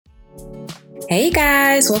Hey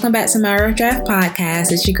guys, welcome back to my Rough Draft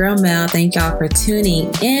podcast. It's your girl Mel. Thank y'all for tuning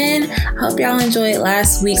in. I hope y'all enjoyed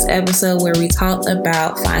last week's episode where we talked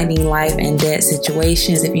about finding life in dead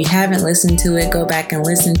situations. If you haven't listened to it, go back and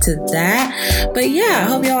listen to that. But yeah, I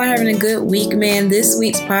hope y'all are having a good week, man. This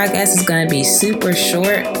week's podcast is going to be super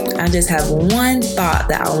short. I just have one thought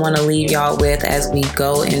that I want to leave y'all with as we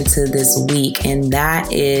go into this week, and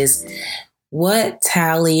that is, what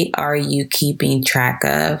tally are you keeping track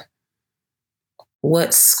of?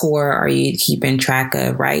 What score are you keeping track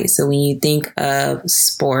of, right? So when you think of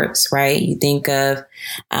sports, right, you think of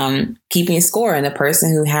keeping score, and the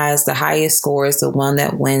person who has the highest score is the one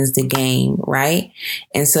that wins the game, right?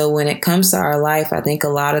 And so when it comes to our life, I think a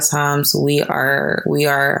lot of times we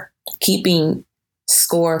are keeping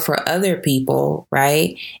score for other people,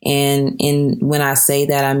 right? And when I say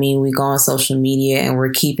that, I mean we go on social media and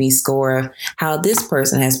we're keeping score of how this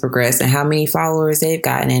person has progressed and how many followers they've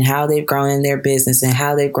gotten and how they've grown in their business and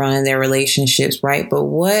how they've grown in their relationships, right? But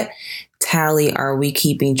what tally are we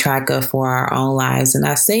keeping track of for our own lives? And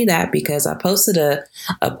I say that because I posted a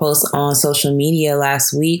post on social media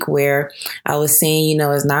last week where I was saying,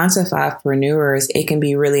 as 9-to-5preneurs, it can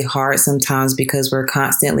be really hard sometimes because we're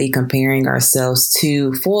constantly comparing ourselves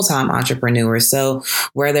to full-time entrepreneurs. So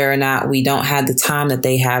whether or not we don't have the time that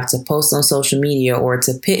they have to post on social media or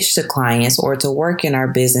to pitch to clients or to work in our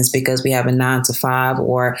business because we have a 9-to-5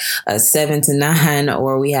 or a 7-to-9,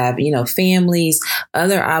 or we have, families,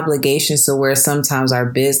 other obligations. So where sometimes our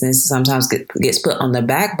business gets put on the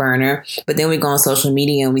back burner, but then we go on social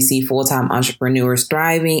media and we see full-time entrepreneurs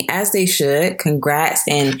thriving as they should. Congrats,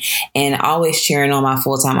 and always cheering on my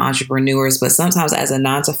full-time entrepreneurs. But sometimes as a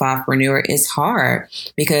 9-to-5preneur, it's hard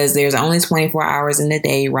because there's only 24 hours in the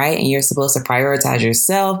day, right? And you're supposed to prioritize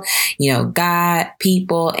yourself, God,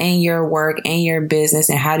 people, and your work and your business.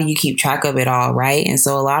 And how do you keep track of it all, right? And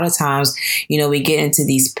so a lot of times, we get into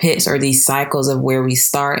these pits or these cycles of where we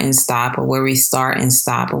start and stop, or where we start and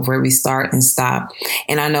stop, or where we start and stop.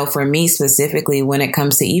 And I know for me specifically, when it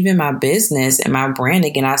comes to even my business and my brand,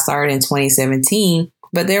 again, I started in 2017.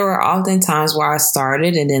 But there were often times where I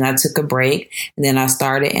started and then I took a break, and then I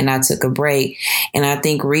started and I took a break. And I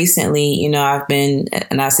think recently, I've been,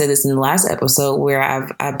 and I said this in the last episode, where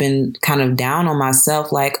I've been kind of down on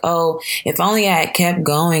myself, like, oh, if only I had kept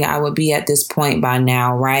going, I would be at this point by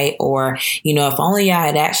now, right? Or, if only I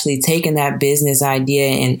had actually taken that business idea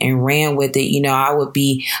and ran with it, I would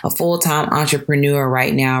be a full-time entrepreneur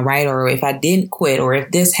right now, right? Or if I didn't quit, or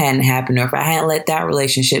if this hadn't happened, or if I hadn't let that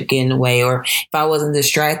relationship get in the way, or if I wasn't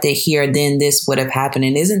distracted here, then this would have happened.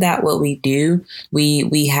 And isn't that what we do?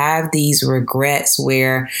 We have these regrets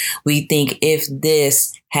where we think, if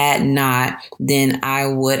this had not, then I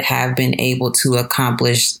would have been able to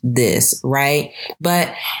accomplish this, right?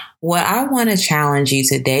 But what I want to challenge you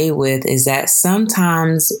today with is that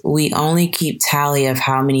sometimes we only keep tally of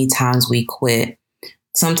how many times we quit.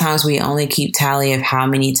 Sometimes we only keep tally of how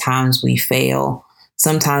many times we fail.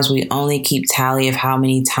 Sometimes we only keep tally of how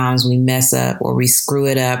many times we mess up, or we screw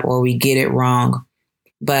it up, or we get it wrong.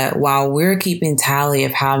 But while we're keeping tally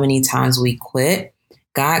of how many times we quit,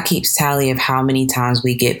 God keeps tally of how many times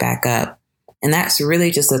we get back up. And that's really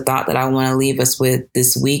just a thought that I want to leave us with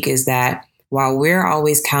this week, is that while we're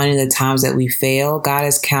always counting the times that we fail, God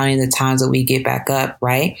is counting the times that we get back up,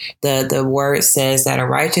 right? The word says that a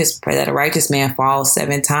righteous man falls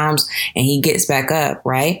 7 times and he gets back up,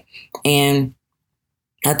 right? And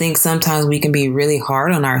I think sometimes we can be really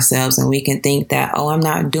hard on ourselves, and we can think that, oh, I'm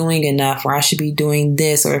not doing enough, or I should be doing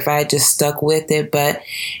this, or if I just stuck with it. But,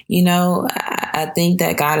 I think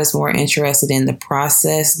that God is more interested in the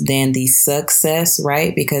process than the success,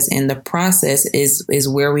 right? Because in the process is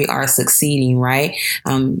where we are succeeding, right?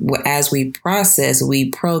 As we process,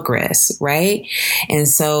 we progress, right? And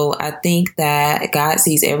so I think that God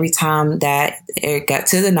sees every time that it got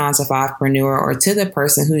to the 9-to-5preneur, or to the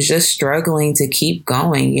person who's just struggling to keep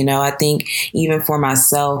going. I think even for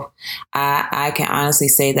myself, I can honestly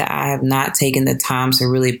say that I have not taken the time to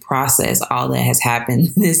really process all that has happened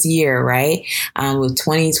this year, right? With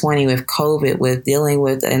 2020, with COVID, with dealing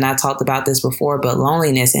with, and I talked about this before, but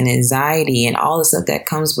loneliness and anxiety and all the stuff that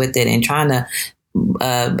comes with it, and trying to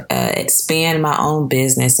expand my own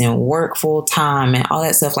business and work full time and all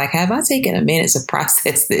that stuff. Like, have I taken a minute to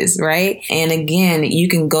process this, right? And again, you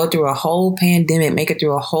can go through a whole pandemic, make it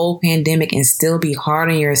through a whole pandemic, and still be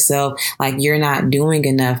hard on yourself, like you're not doing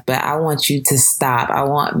enough. But I want you to stop. I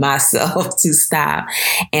want myself to stop.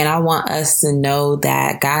 And I want us to know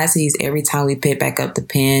that God sees every time we pick back up the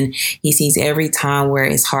pen. He sees every time where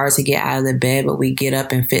it's hard to get out of the bed, but we get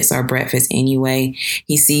up and fix our breakfast anyway.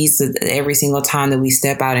 He sees every single time time that we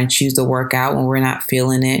step out and choose to work out when we're not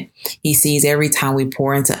feeling it. He sees every time we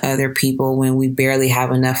pour into other people when we barely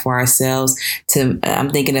have enough for ourselves. I'm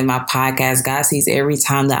thinking of my podcast. God sees every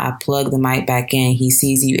time that I plug the mic back in. He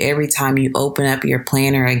sees you every time you open up your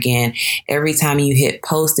planner again, every time you hit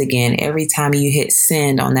post again, every time you hit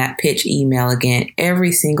send on that pitch email again,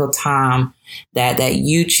 every single time that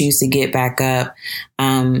you choose to get back up.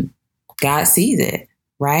 God sees it,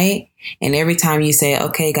 right? And every time you say,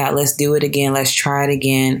 okay, God, let's do it again. Let's try it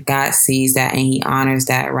again. God sees that and he honors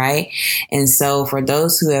that, right? And so for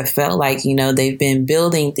those who have felt like, they've been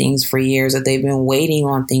building things for years, or they've been waiting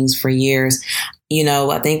on things for years,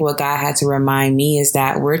 I think what God had to remind me is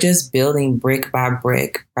that we're just building brick by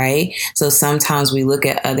brick, right? So sometimes we look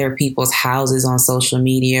at other people's houses on social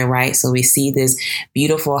media, right? So we see this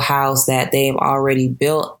beautiful house that they've already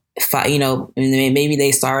built. Maybe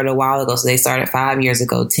they started a while ago. So they started 5 years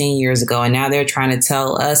ago, 10 years ago, and now they're trying to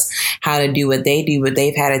tell us how to do what they do, but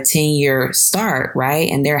they've had a 10-year start,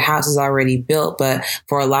 right? And their house is already built. But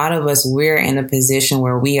for a lot of us, we're in a position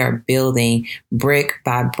where we are building brick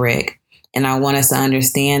by brick. And I want us to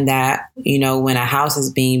understand that, when a house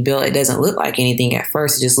is being built, it doesn't look like anything at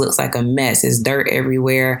first. It just looks like a mess. It's dirt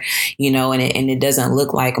everywhere, and it doesn't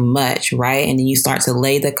look like much, right? And then you start to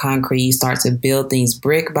lay the concrete. You start to build things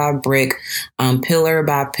brick by brick, pillar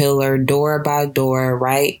by pillar, door by door,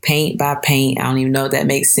 right? Paint by paint. I don't even know if that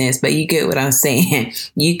makes sense, but you get what I'm saying.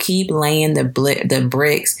 You keep laying the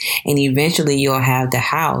bricks, and eventually you'll have the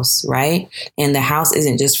house, right? And the house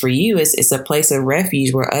isn't just for you. It's a place of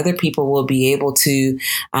refuge where other people will be able to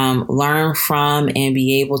learn from and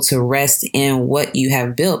be able to rest in what you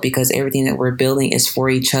have built, because everything that we're building is for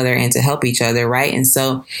each other and to help each other, right? And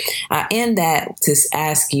so I end that to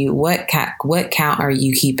ask you, what count are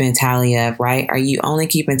you keeping tally of, right? Are you only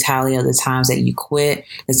keeping tally of the times that you quit,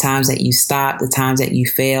 the times that you stop, the times that you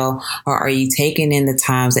fail, or are you taking in the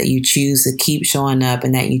times that you choose to keep showing up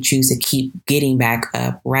and that you choose to keep getting back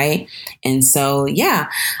up, right? And so, yeah,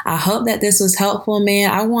 I hope that this was helpful,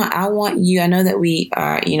 man. I want you, I know that we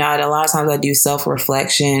are, a lot of times I do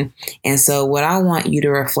self-reflection. And so what I want you to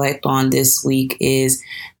reflect on this week is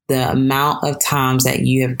the amount of times that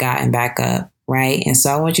you have gotten back up. Right. And so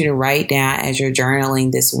I want you to write down as you're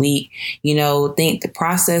journaling this week, think the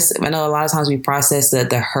process. I know a lot of times we process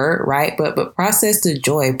the hurt, right? But process the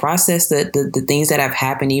joy, process the things that have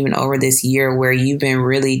happened even over this year where you've been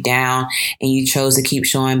really down and you chose to keep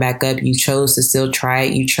showing back up. You chose to still try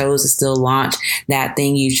it. You chose to still launch that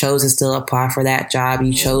thing. You chose to still apply for that job.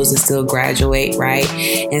 You chose to still graduate. Right.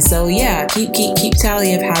 And so, yeah, keep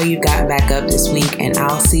tally of how you've gotten back up this week. And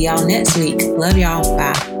I'll see y'all next week. Love y'all.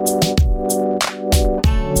 Bye.